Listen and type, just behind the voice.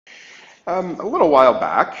A little while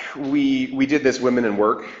back, we did this Women in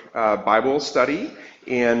Work Bible study,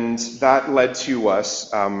 and that led to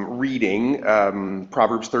us reading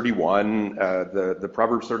Proverbs 31, the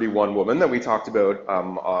Proverbs 31 woman that we talked about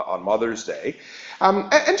on Mother's Day.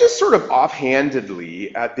 And just sort of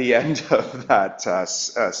offhandedly at the end of that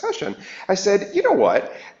session, I said, you know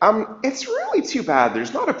what? It's really too bad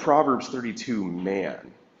there's not a Proverbs 32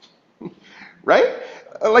 man, right?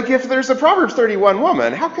 Like if there's a Proverbs 31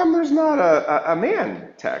 woman, how come there's not a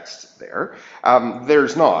man text there?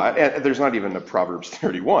 There's not, and there's not even a Proverbs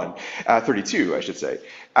 31, 32, I should say.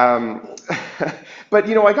 Um, but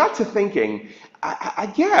I got to thinking,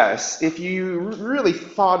 I guess if you really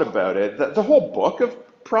thought about it, the whole book of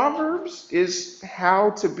Proverbs is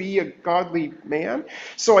how to be a godly man.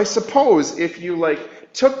 So I suppose if you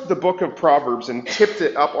took the book of Proverbs and tipped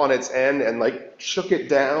it up on its end and shook it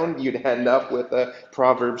down, you'd end up with a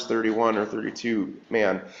Proverbs 31 or 32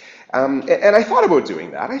 man. And I thought about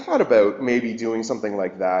doing that. I thought about maybe doing something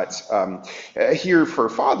like that here for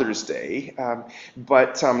Father's Day.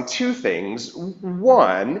 But two things.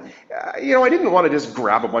 One, I didn't want to just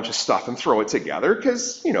grab a bunch of stuff and throw it together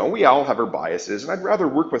because, we all have our biases, and I'd rather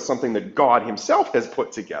work with something that God himself has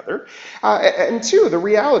put together. And two, the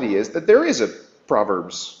reality is that there is a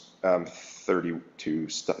Proverbs 32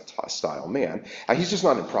 style man. He's just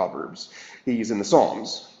not in Proverbs. He's in the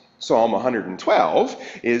Psalms. Psalm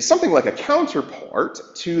 112 is something like a counterpart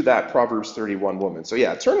to that Proverbs 31 woman. So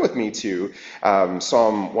yeah, turn with me to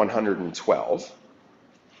Psalm 112.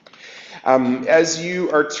 As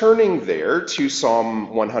you are turning there to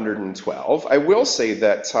Psalm 112, I will say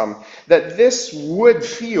that that this would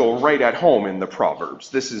feel right at home in the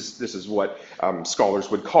Proverbs. This is what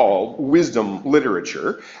scholars would call wisdom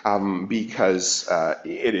literature, because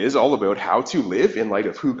it is all about how to live in light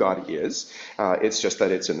of who God is. It's just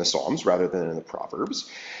that it's in the Psalms rather than in the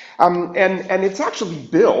Proverbs. And it's actually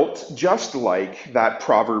built just like that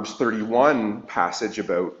Proverbs 31 passage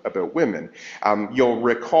about women. You'll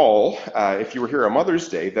recall, if you were here on Mother's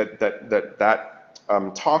Day,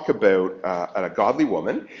 that talk about a godly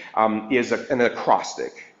woman is an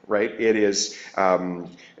acrostic. Right? It is.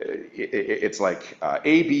 It's like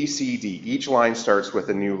A, B, C, D. Each line starts with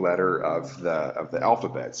a new letter of the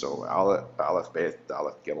alphabet. So Aleph, Bet,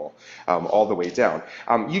 Aleph, Gimel, all the way down.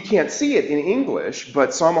 You can't see it in English,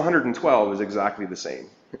 but Psalm 112 is exactly the same.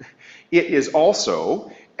 It is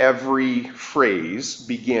also every phrase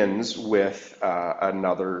begins with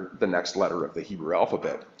the next letter of the Hebrew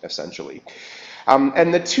alphabet, essentially.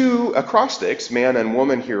 And the two acrostics, man and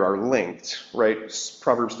woman here, are linked, right?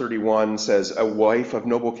 Proverbs 31 says, a wife of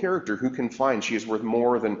noble character, who can find? She is worth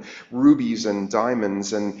more than rubies and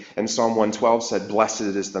diamonds. And Psalm 112 said, blessed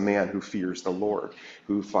is the man who fears the Lord,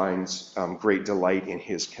 who finds great delight in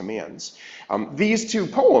his commands. These two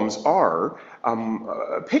poems are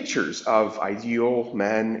pictures of ideal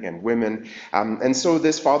men and women. And so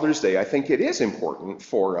this Father's Day, I think it is important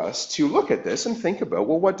for us to look at this and think about,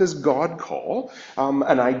 well, what does God call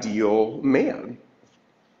an ideal man?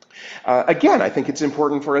 Again, I think it's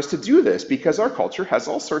important for us to do this because our culture has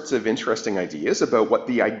all sorts of interesting ideas about what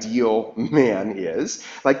the ideal man is.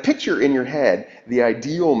 Like, picture in your head the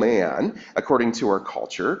ideal man according to our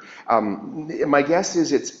culture. My guess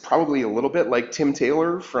is it's probably a little bit like Tim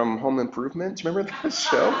Taylor from Home Improvement. Do you remember that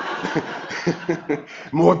show?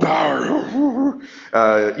 More power.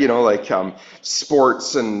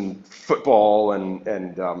 Sports and football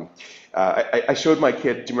and I showed my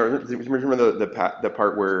kid. Do you remember the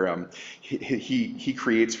part where he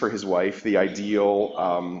creates for his wife the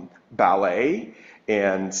ideal ballet,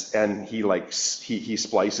 and he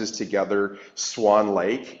splices together Swan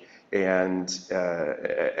Lake, and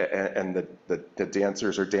the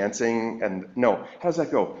dancers are dancing, and no, how does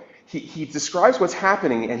that go? He describes what's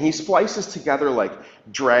happening, and he splices together like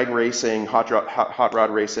drag racing, hot rod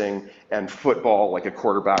racing, and football, like a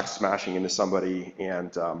quarterback smashing into somebody,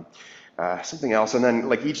 and something else. And then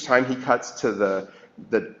each time he cuts to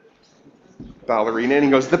the ballerina, and he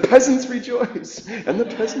goes, "The peasants rejoice," and the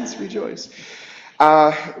peasants rejoice.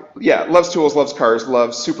 Loves tools, loves cars,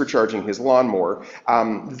 loves supercharging his lawnmower.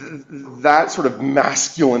 That sort of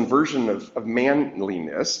masculine version of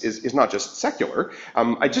manliness is not just secular.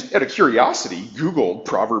 I just, out of curiosity, Googled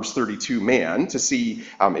Proverbs 32 man to see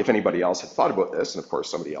if anybody else had thought about this, and of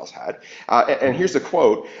course somebody else had. And here's the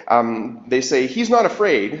quote. They say, he's not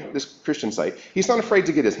afraid, this Christian site, he's not afraid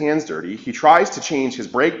to get his hands dirty. He tries to change his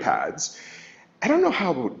brake pads. I don't know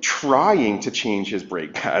how trying to change his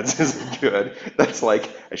brake pads is good. That's like,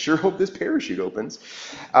 I sure hope this parachute opens.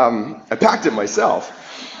 I packed it myself.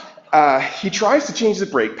 He tries to change the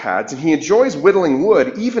brake pads, and he enjoys whittling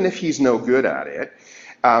wood even if he's no good at it.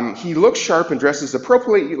 He looks sharp and dresses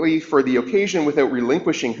appropriately for the occasion without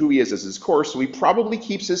relinquishing who he is as his core. So he probably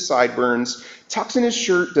keeps his sideburns, tucks in his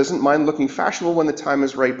shirt, doesn't mind looking fashionable when the time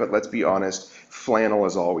is right, but let's be honest, flannel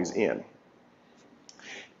is always in.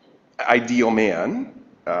 Ideal man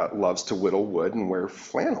loves to whittle wood and wear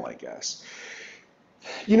flannel, I guess.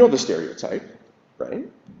 You know the stereotype, right?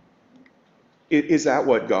 Is that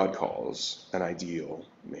what God calls an ideal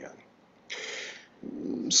man?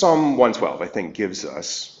 Psalm 112, I think, gives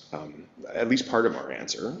us at least part of our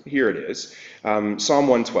answer. Here it is. Psalm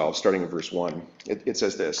 112, starting in verse 1. It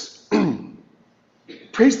says this.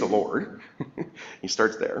 Praise the Lord. He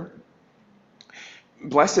starts there.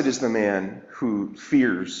 Blessed is the man who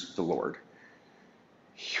fears the Lord,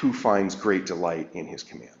 who finds great delight in his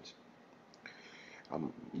command.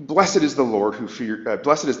 Blessed is the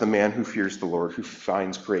man who fears the Lord, who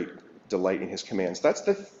finds great delight in his commands. That's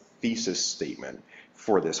the thesis statement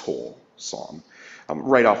for this whole psalm.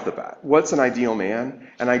 Right off the bat. What's an ideal man?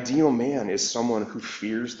 An ideal man is someone who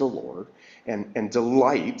fears the Lord and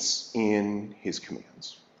delights in his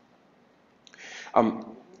commands.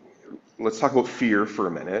 Let's talk about fear for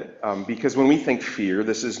a minute, because when we think fear,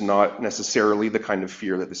 this is not necessarily the kind of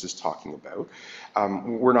fear that this is talking about.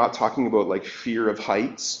 We're not talking about like fear of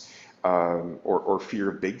heights or fear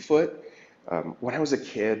of Bigfoot. When I was a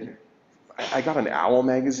kid, I got an Owl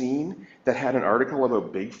magazine that had an article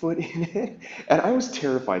about Bigfoot in it, and I was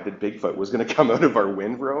terrified that Bigfoot was going to come out of our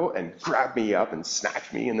windrow and grab me up and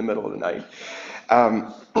snatch me in the middle of the night.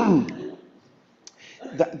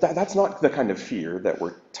 That's not the kind of fear that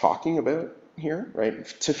we're talking about here, right?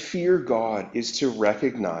 To fear God is to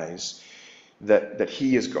recognize that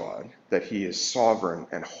He is God, that He is sovereign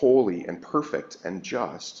and holy and perfect and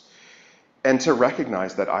just, and to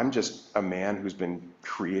recognize that I'm just a man who's been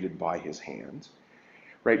created by His hand,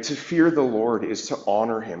 right? To fear the Lord is to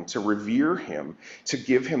honor Him, to revere Him, to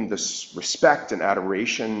give Him the respect and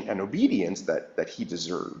adoration and obedience that He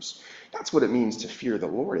deserves. That's what it means to fear the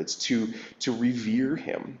Lord. It's to revere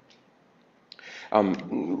Him.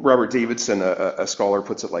 Robert Davidson, a scholar,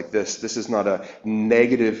 puts it like this. This is not a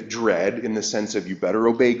negative dread in the sense of you better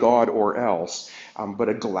obey God or else, but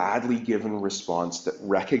a gladly given response that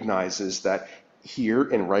recognizes that here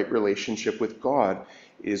in right relationship with God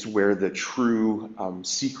is where the true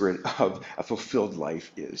secret of a fulfilled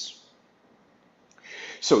life is.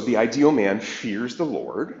 So the ideal man fears the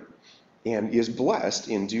Lord and is blessed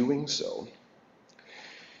in doing so.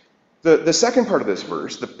 The second part of this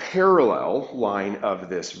verse, the parallel line of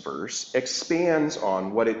this verse, expands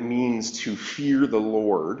on what it means to fear the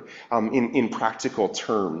Lord in practical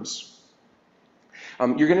terms.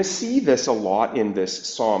 You're going to see this a lot in this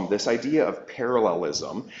psalm, this idea of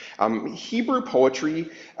parallelism. Hebrew poetry,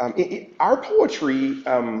 our poetry,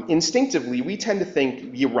 instinctively, we tend to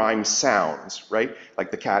think you rhyme sounds, right? Like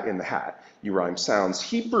the cat in the hat, you rhyme sounds.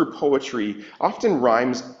 Hebrew poetry often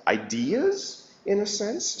rhymes ideas, in a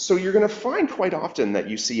sense. So you're going to find quite often that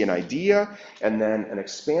you see an idea and then an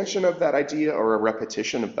expansion of that idea or a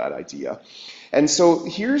repetition of that idea. And so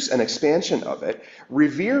here's an expansion of it.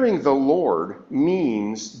 Revering the Lord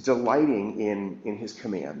means delighting in His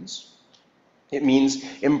commands. It means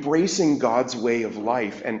embracing God's way of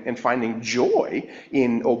life and finding joy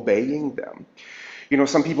in obeying them. You know,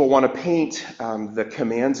 some people want to paint the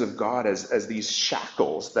commands of God as these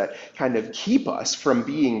shackles that kind of keep us from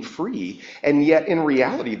being free, and yet in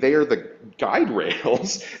reality they are the guide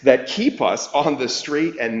rails that keep us on the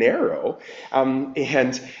straight and narrow,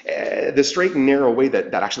 the straight and narrow way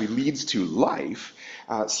that actually leads to life.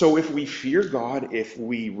 So if we fear God, if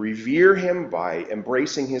we revere Him by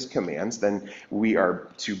embracing His commands, then we are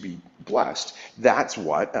to be blessed. That's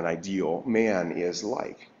what an ideal man is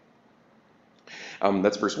like.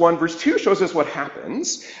 That's verse 1. Verse 2 shows us what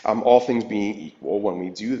happens, all things being equal, when we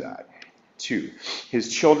do that. 2,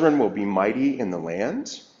 his children will be mighty in the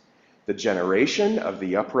land. The generation of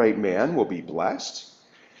the upright man will be blessed.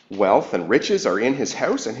 Wealth and riches are in his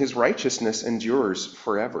house, and his righteousness endures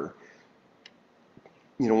forever.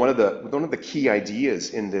 You know, one of the key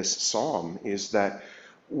ideas in this psalm is that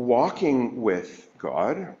walking with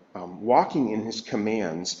God, walking in His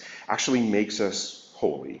commands, actually makes us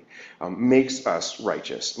holy, makes us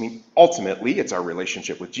righteous. I mean, ultimately, it's our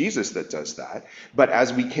relationship with Jesus that does that. But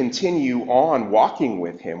as we continue on walking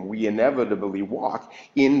with Him, we inevitably walk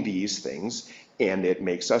in these things, and it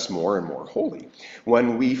makes us more and more holy.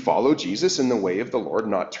 When we follow Jesus in the way of the Lord,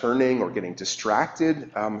 not turning or getting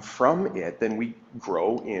distracted from it, then we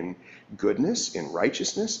grow in goodness, in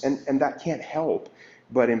righteousness, and that can't help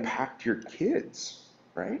but impact your kids,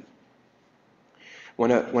 right?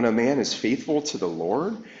 When a man is faithful to the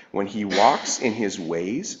Lord, when he walks in his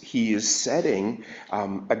ways, he is setting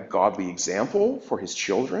a godly example for his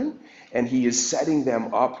children, and he is setting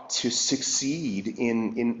them up to succeed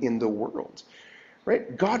in the world.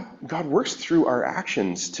 Right? God works through our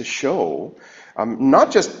actions to show,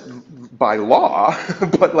 not just by law,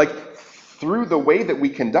 but like through the way that we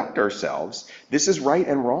conduct ourselves, this is right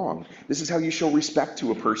and wrong. This is how you show respect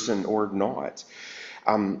to a person or not.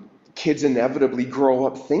 Kids inevitably grow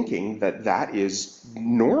up thinking that that is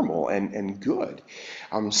normal and good.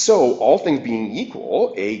 So, all things being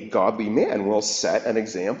equal, a godly man will set an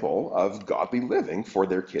example of godly living for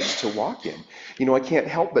their kids to walk in. You know, I can't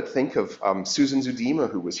help but think of Susan Zudima,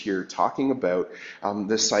 who was here talking about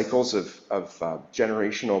the cycles of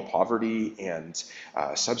generational poverty and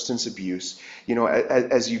substance abuse. You know,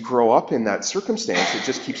 as you grow up in that circumstance, it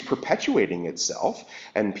just keeps perpetuating itself,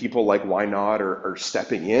 and people like Why Not are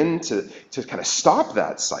stepping in to kind of stop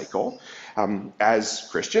that cycle. As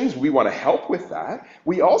Christians, we want to help with that.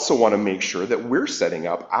 We also want to make sure that we're setting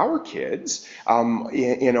up our kids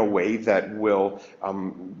in a way that will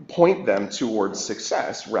point them towards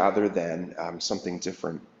success rather than something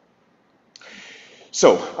different.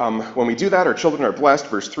 So when we do that, our children are blessed.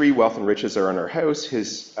 Verse 3, wealth and riches are in our house.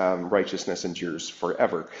 His righteousness endures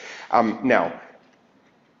forever. Now,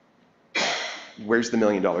 where's the $1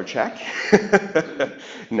 million check?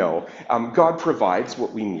 No. God provides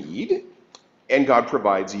what we need, and God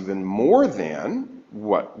provides even more than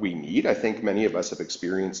what we need. I think many of us have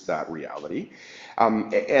experienced that reality.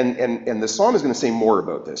 And the psalm is going to say more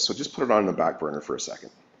about this, so just put it on the back burner for a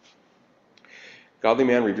second. Godly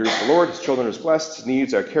man reveres the Lord, his children are blessed, his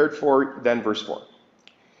needs are cared for. Then verse 4.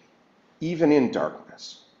 Even in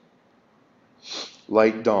darkness,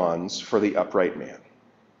 light dawns for the upright man,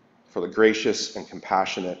 for the gracious and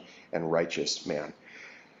compassionate and righteous man.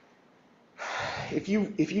 If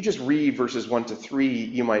you just read verses 1 to 3,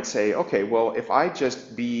 you might say, okay, well, if I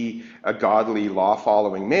just be a godly,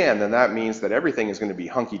 law-following man, then that means that everything is going to be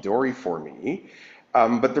hunky-dory for me.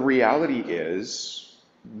 But the reality is,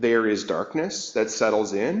 there is darkness that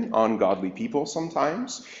settles in on godly people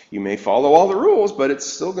sometimes. You may follow all the rules, but it's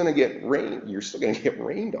still going to get rained. You're still going to get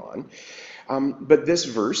rained on. But this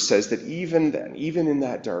verse says that even then, even in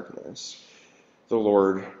that darkness, the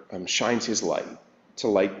Lord shines his light to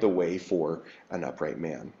light the way for an upright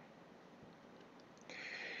man.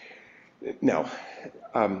 Now,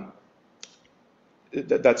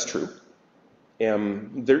 that's true.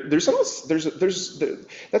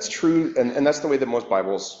 That's true, and that's the way that most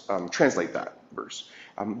Bibles translate that verse.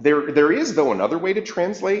 There is, though, another way to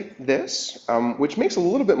translate this, which makes a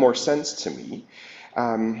little bit more sense to me.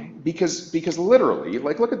 Because literally,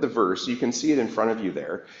 like, look at the verse, you can see it in front of you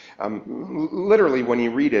there. Literally, when you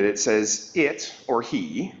read it, it says it or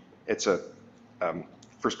he. It's a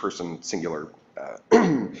first person singular.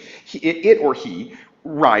 It or he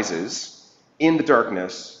rises in the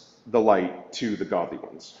darkness, the light to the godly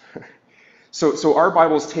ones. So our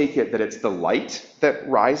Bibles take it that it's the light that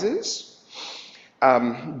rises,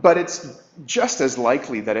 but it's just as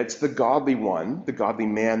likely that it's the godly one, the godly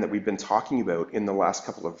man that we've been talking about in the last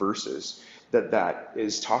couple of verses that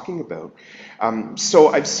is talking about. So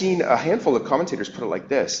I've seen a handful of commentators put it like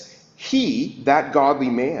this. He, that godly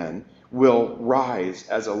man, will rise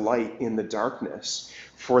as a light in the darkness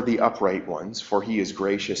for the upright ones, for he is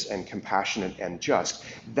gracious and compassionate and just.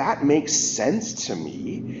 That makes sense to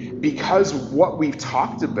me because what we've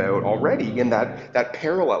talked about already in that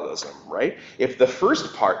parallelism, right? If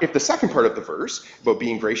the second part of the verse about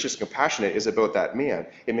being gracious and compassionate is about that man,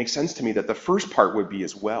 it makes sense to me that the first part would be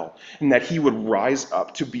as well, and that he would rise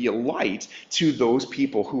up to be a light to those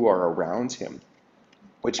people who are around him.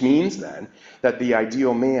 Which means then that the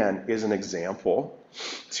ideal man is an example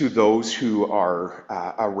to those who are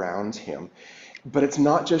around him. But it's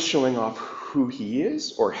not just showing off who he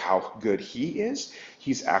is or how good he is.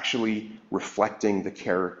 He's actually reflecting the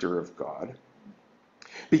character of God.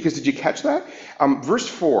 Because did you catch that? Verse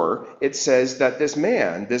 4, it says that this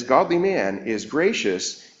man, this godly man, is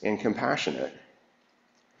gracious and compassionate.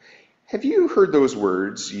 Have you heard those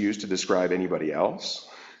words used to describe anybody else?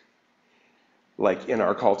 Like in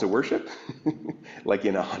our call to worship, like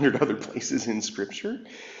in 100 other places in Scripture.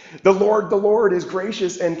 The Lord is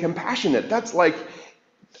gracious and compassionate. That's like,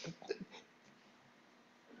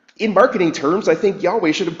 in marketing terms, I think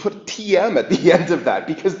Yahweh should have put TM at the end of that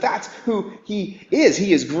because that's who he is.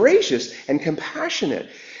 He is gracious and compassionate.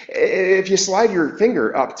 If you slide your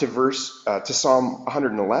finger up to Psalm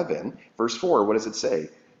 111, verse 4, what does it say?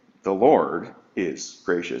 The Lord is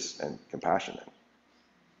gracious and compassionate.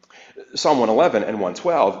 Psalm 111 and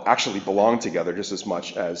 112 actually belong together just as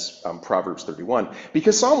much as Proverbs 31,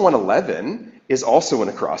 because Psalm 111 is also an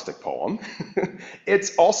acrostic poem.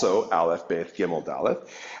 It's also Aleph, Beth, Gimel, Daleth,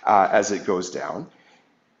 as it goes down.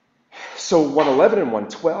 So 111 and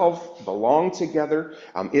 112 belong together.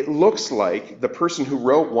 It looks like the person who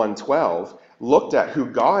wrote 112 looked at who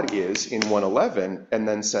God is in 111 and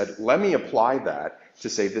then said, let me apply that to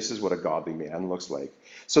say this is what a godly man looks like.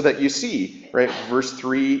 So that you see, right, verse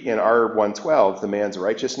 3 in our 112, the man's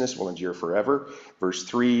righteousness will endure forever. Verse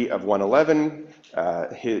 3 of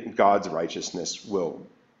 111, God's righteousness will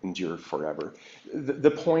endure forever.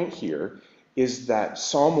 The point here is that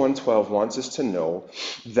Psalm 112 wants us to know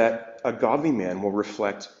that a godly man will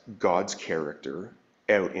reflect God's character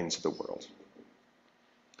out into the world.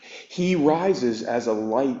 He rises as a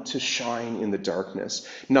light to shine in the darkness,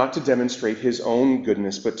 not to demonstrate his own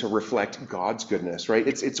goodness, but to reflect God's goodness, right?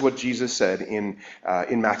 It's what Jesus said in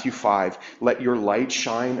Matthew 5, let your light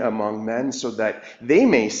shine among men so that they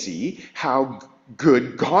may see how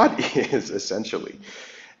good God is, essentially.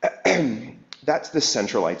 That's the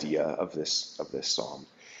central idea of this psalm.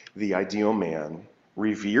 The ideal man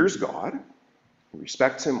reveres God,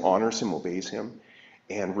 respects him, honors him, obeys him,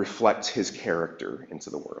 and reflects his character into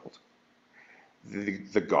the world.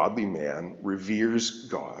 The godly man reveres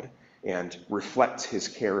God and reflects his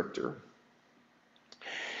character.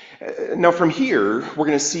 Now from here, we're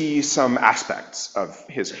going to see some aspects of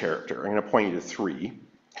his character. I'm going to point you to three.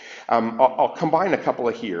 I'll combine a couple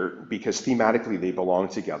of here because thematically they belong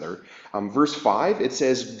together. Verse 5, it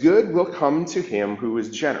says, good will come to him who is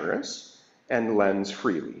generous and lends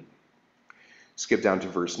freely. Skip down to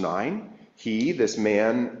verse 9. He, this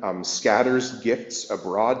man, scatters gifts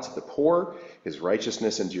abroad to the poor. His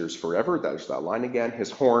righteousness endures forever. There's that line again. His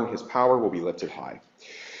horn, his power will be lifted high.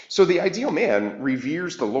 So the ideal man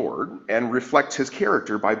reveres the Lord and reflects his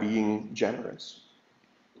character by being generous.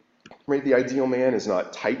 Right? The ideal man is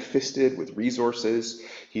not tight-fisted with resources.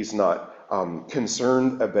 He's not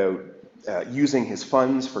concerned about using his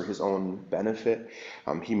funds for his own benefit.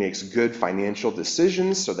 He makes good financial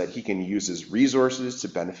decisions so that he can use his resources to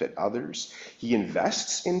benefit others. He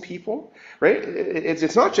invests in people, right?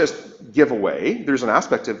 It's not just give away. There's an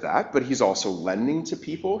aspect of that, but he's also lending to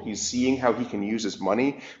people. He's seeing how he can use his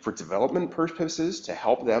money for development purposes to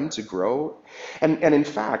help them to grow. And in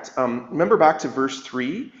fact, remember back to verse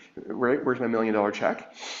 3, right? Where's my $1 million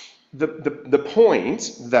check? The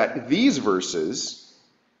point that these verses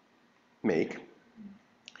make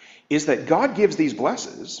is that God gives these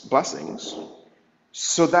blessings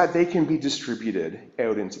so that they can be distributed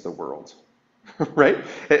out into the world, right?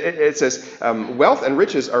 It says, wealth and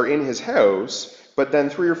riches are in his house, but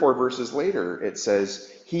then 3 or 4 verses later, it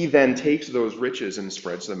says, he then takes those riches and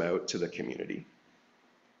spreads them out to the community.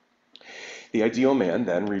 The ideal man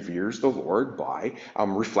then reveres the Lord by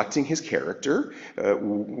reflecting his character,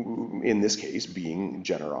 in this case being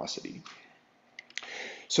generosity.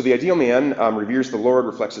 So the ideal man reveres the Lord,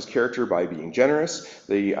 reflects his character by being generous.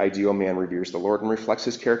 The ideal man reveres the Lord and reflects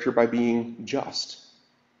his character by being just.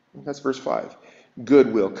 That's verse 5.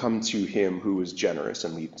 Good will come to him who is generous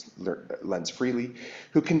and lends freely,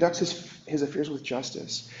 who conducts his affairs with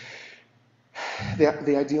justice.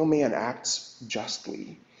 The ideal man acts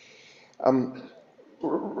justly. When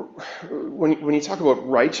you talk about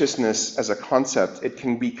righteousness as a concept, it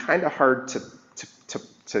can be kind of hard to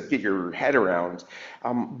get your head around.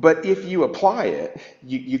 But if you apply it,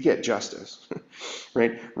 you get justice,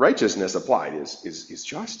 right? Righteousness applied is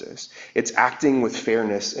justice. It's acting with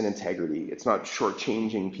fairness and integrity. It's not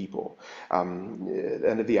shortchanging people.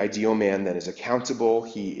 And the ideal man then is accountable.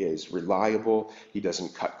 He is reliable. He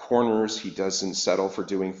doesn't cut corners. He doesn't settle for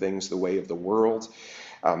doing things the way of the world.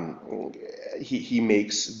 He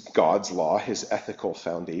makes God's law his ethical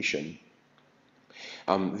foundation.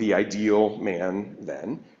 The ideal man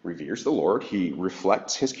then reveres the Lord. He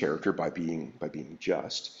reflects his character by being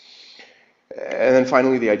just. And then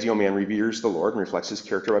finally, the ideal man reveres the Lord and reflects his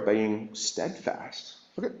character by being steadfast.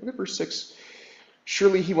 Look at verse 6.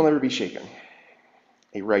 Surely he will never be shaken.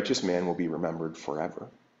 A righteous man will be remembered forever.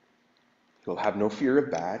 He'll have no fear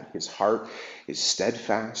of bad. His heart is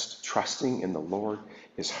steadfast, trusting in the Lord.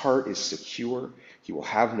 His heart is secure. He will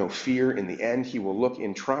have no fear. In the end, he will look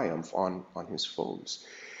in triumph on his foes.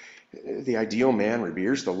 The ideal man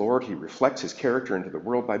reveres the Lord. He reflects his character into the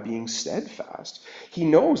world by being steadfast. He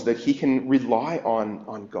knows that he can rely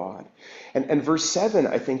on God. And verse 7,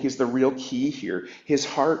 I think, is the real key here. His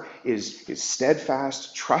heart is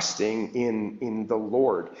steadfast, trusting in the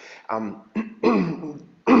Lord.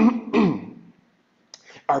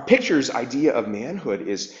 Our picture's idea of manhood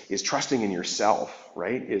is trusting in yourself,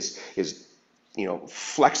 right? Is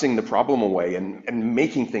flexing the problem away and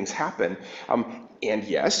making things happen. And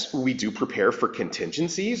yes, we do prepare for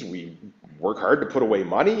contingencies. We work hard to put away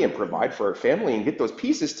money and provide for our family and get those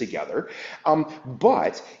pieces together.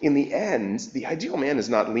 But in the end, the ideal man is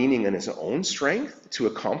not leaning on his own strength to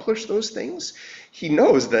accomplish those things. He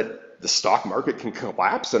knows that the stock market can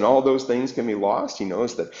collapse and all those things can be lost. He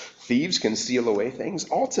knows that thieves can steal away things.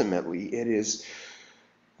 Ultimately, it is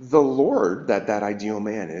the Lord that ideal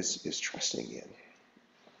man is trusting in.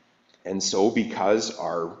 And so because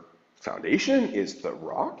our foundation is the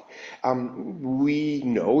rock, we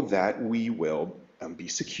know that we will be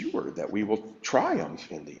secure, that we will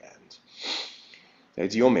triumph in the end. The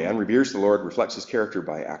ideal man reveres the Lord, reflects his character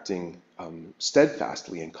by acting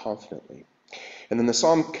steadfastly and confidently. And then the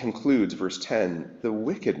psalm concludes, verse 10, the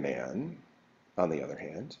wicked man, on the other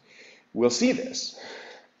hand, will see this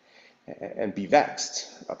and be vexed,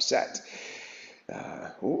 upset.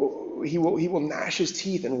 He will gnash his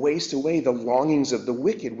teeth and waste away. The longings of the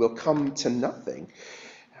wicked will come to nothing.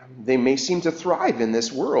 They may seem to thrive in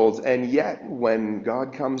this world, and yet when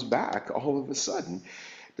God comes back, all of a sudden,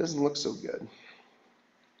 it doesn't look so good.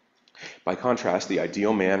 By contrast, the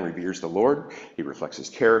ideal man reveres the Lord. He reflects his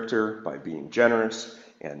character by being generous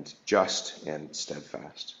and just and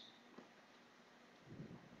steadfast.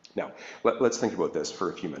 Now, let's think about this for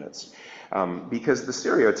a few minutes, because the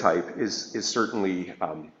stereotype is certainly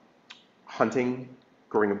hunting,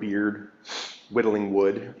 growing a beard, whittling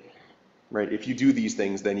wood, right? If you do these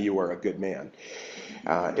things, then you are a good man.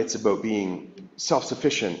 It's about being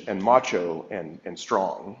self-sufficient and macho and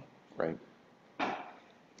strong, right?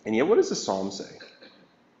 And yet, what does the psalm say?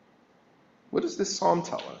 What does this psalm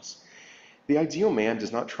tell us? The ideal man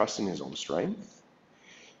does not trust in his own strength.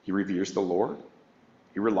 He reveres the Lord.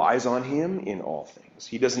 He relies on him in all things.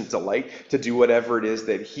 He doesn't delight to do whatever it is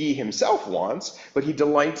that he himself wants, but he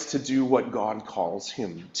delights to do what God calls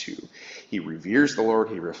him to. He reveres the Lord.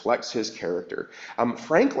 He reflects his character.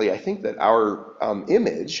 Frankly, I think that our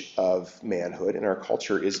image of manhood in our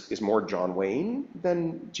culture is more John Wayne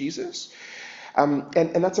than Jesus. And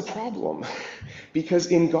that's a problem, because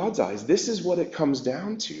in God's eyes, this is what it comes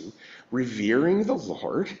down to: revering the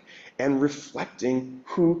Lord and reflecting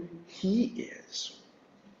who he is.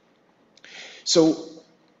 So,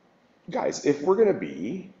 guys, if we're going to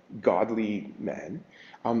be godly men,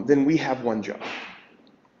 then we have one job: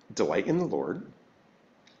 delight in the Lord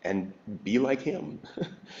and be like him.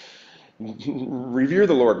 Revere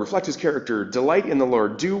the Lord, reflect his character, delight in the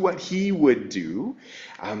Lord, do what he would do.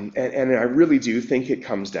 And I really do think it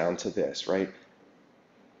comes down to this, right?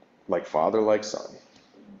 Like father, like son.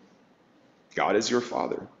 God is your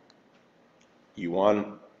father. You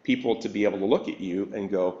want people to be able to look at you and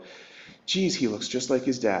go, geez, he looks just like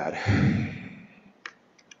his dad.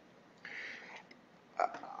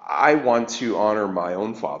 I want to honor my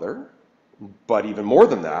own father, but even more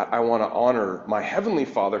than that, I want to honor my heavenly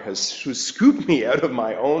Father who scooped me out of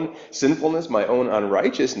my own sinfulness, my own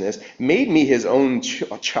unrighteousness, made me his own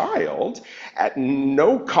child at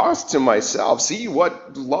no cost to myself. See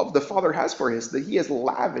what love the Father has for us, that he has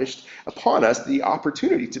lavished upon us the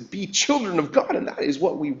opportunity to be children of God, and that is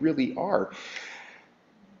what we really are.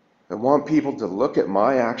 I want people to look at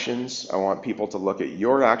my actions. I want people to look at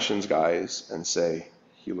your actions, guys, and say,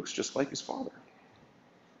 he looks just like his father.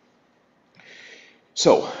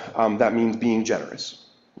 So that means being generous,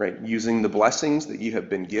 right? Using the blessings that you have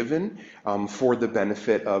been given for the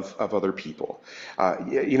benefit of other people.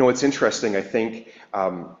 It's interesting. I think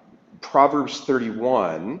Proverbs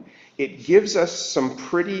 31, it gives us some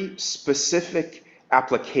pretty specific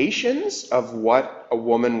applications of what a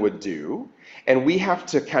woman would do, and we have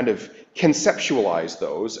to kind of conceptualize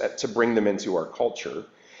those to bring them into our culture.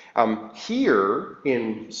 Here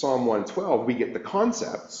in Psalm 112, we get the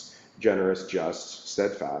concepts: generous, just,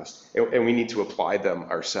 steadfast, and we need to apply them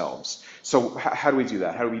ourselves. So how do we do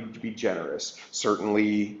that? How do we be generous?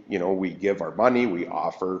 Certainly, we give our money, we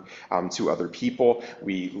offer to other people,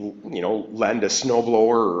 we, lend a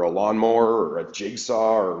snowblower or a lawnmower or a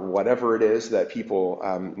jigsaw or whatever it is that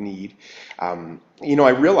people need. I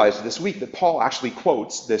realized this week that Paul actually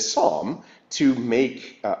quotes this psalm to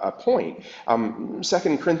make a point.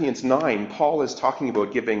 2 Corinthians 9, Paul is talking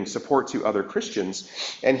about giving support to other Christians,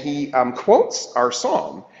 and he quotes our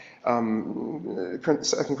psalm. 2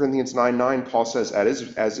 Corinthians 9:9, Paul says,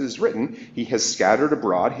 as is written, he has scattered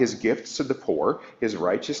abroad his gifts to the poor, his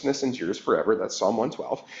righteousness endures forever. That's Psalm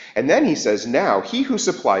 112. And then he says, now he who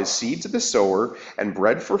supplies seed to the sower and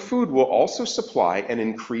bread for food will also supply and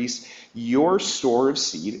increase your store of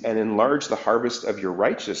seed and enlarge the harvest of your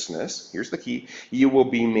righteousness. Here's the key: you will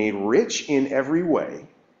be made rich in every way,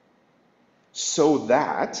 so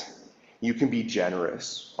that You can be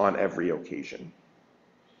generous on every occasion.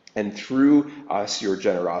 And through us, your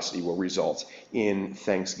generosity will result in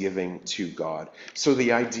thanksgiving to God. So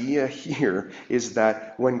the idea here is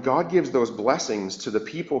that when God gives those blessings to the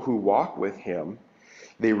people who walk with him,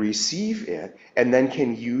 they receive it and then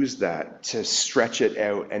can use that to stretch it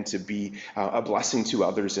out and to be a blessing to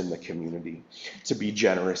others in the community, to be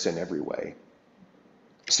generous in every way.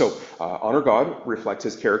 So honor God, reflect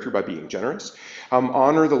his character by being generous.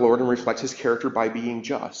 Honor the Lord and reflect his character by being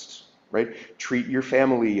just. Right? Treat your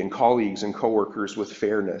family and colleagues and coworkers with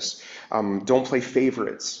fairness. Don't play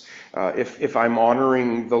favorites. If I'm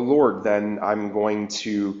honoring the Lord, then I'm going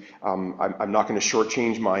to, I'm not going to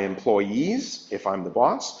shortchange my employees if I'm the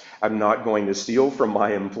boss. I'm not going to steal from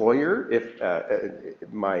my employer if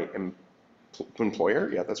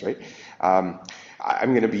employer, yeah, that's right. I'm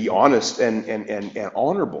going to be honest and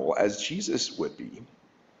honorable as Jesus would be.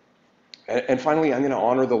 And finally, I'm going to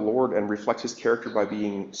honor the Lord and reflect his character by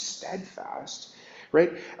being steadfast,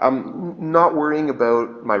 right? Not worrying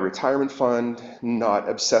about my retirement fund, not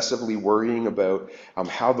obsessively worrying about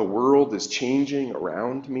how the world is changing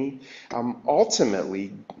around me.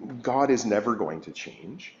 Ultimately, God is never going to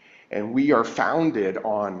change, and we are founded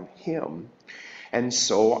on him. And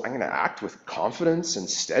so I'm going to act with confidence and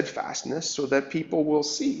steadfastness so that people will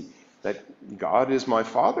see that God is my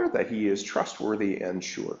Father, that he is trustworthy and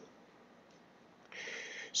sure.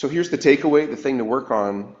 So here's the takeaway, the thing to work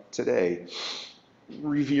on today.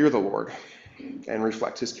 Revere the Lord and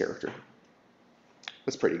reflect his character.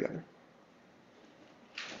 Let's pray together.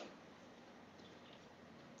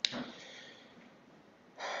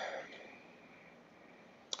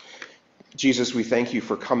 Jesus, we thank you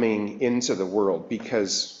for coming into the world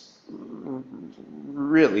because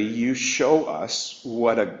really you show us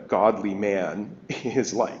what a godly man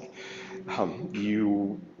is like.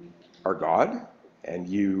 You are God and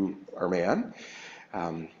you are man.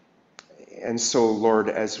 And so, Lord,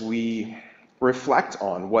 as we reflect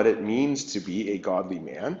on what it means to be a godly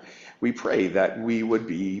man, we pray that we would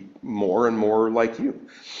be more and more like you.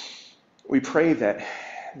 We pray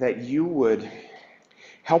that you would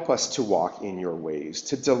help us to walk in your ways,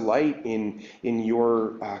 to delight in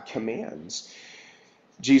your commands.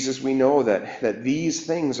 Jesus, we know that these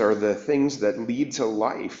things are the things that lead to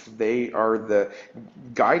life. They are the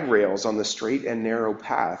guide rails on the straight and narrow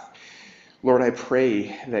path. Lord, I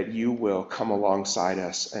pray that you will come alongside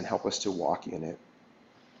us and help us to walk in it.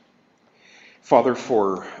 Father,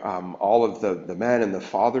 for all of the men and the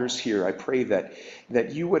fathers here, I pray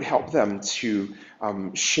that you would help them to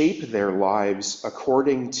shape their lives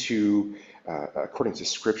according to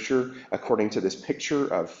Scripture, according to this picture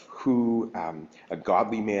of who a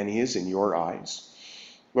godly man is in your eyes.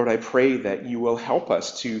 Lord, I pray that you will help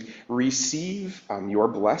us to receive your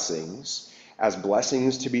blessings as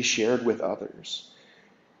blessings to be shared with others.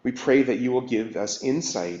 We pray that you will give us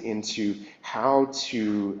insight into how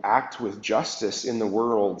to act with justice in the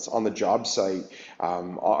world, on the job site,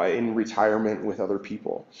 in retirement with other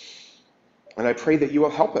people. And I pray that you will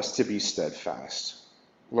help us to be steadfast.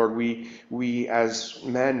 Lord, we as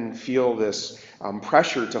men feel this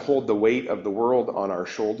pressure to hold the weight of the world on our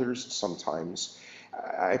shoulders sometimes.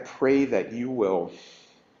 I pray that you will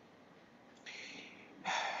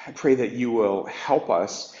help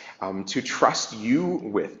us to trust you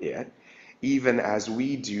with it, even as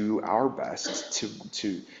we do our best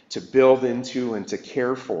to build into and to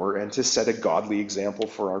care for and to set a godly example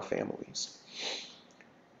for our families.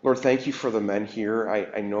 Lord, thank you for the men here.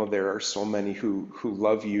 I know there are so many who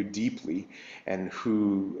love you deeply and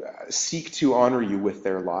who seek to honor you with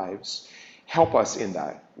their lives. Help us in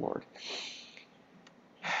that, Lord.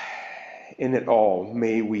 In it all,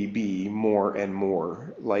 may we be more and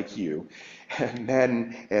more like you.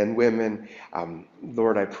 Men and women,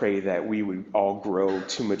 Lord, I pray that we would all grow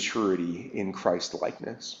to maturity in Christ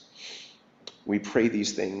likeness. We pray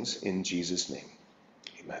these things in Jesus' name.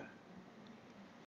 Amen.